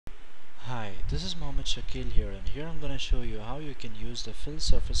Hi, this is Mohammed Shakil here, and here I'm going to show you how you can use the Fill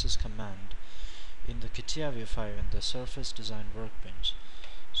Surfaces command in the Catia viewfinder in the Surface Design workbench.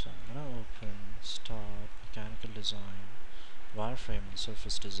 So I'm going to open Start, Mechanical Design, Wireframe and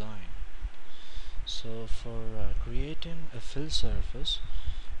Surface Design. So for creating a fill surface,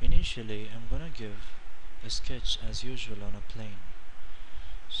 initially I'm going to give a sketch as usual on a plane.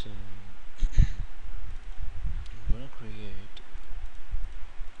 So I'm going to create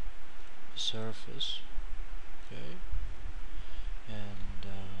a surface, okay, and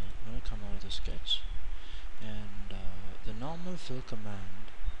I'm going to come out of the sketch, and the normal fill command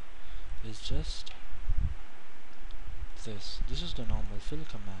is just this is the normal fill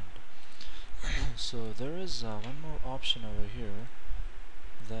command. So there is one more option over here,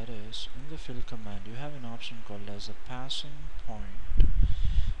 that is in the fill command you have an option called as a passing point.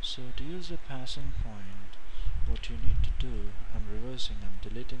 So to use a passing point, what you need to do, I'm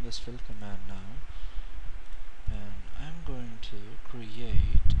deleting this fill command now, and I'm going to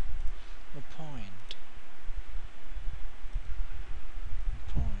create a point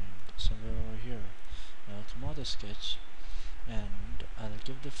somewhere over here. Now I'll come out of the sketch and I'll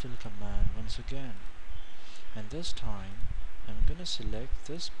give the fill command once again, and this time I'm gonna select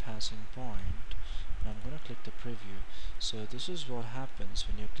this passing point and I'm gonna click the preview. So this is what happens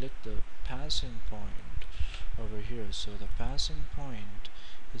when you click the passing point over here. So the passing point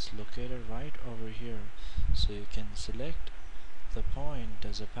is located right over here, so you can select the point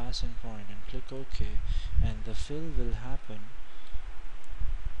as a passing point and click OK, and the fill will happen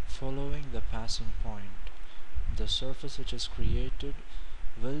following the passing point. The surface which is created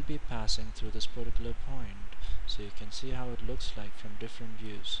will be passing through this particular point, so you can see how it looks like from different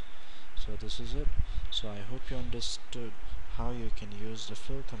views. So this is it. So I hope you understood how you can use the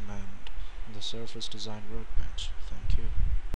fill command in the Surface Design workbench. Thank you.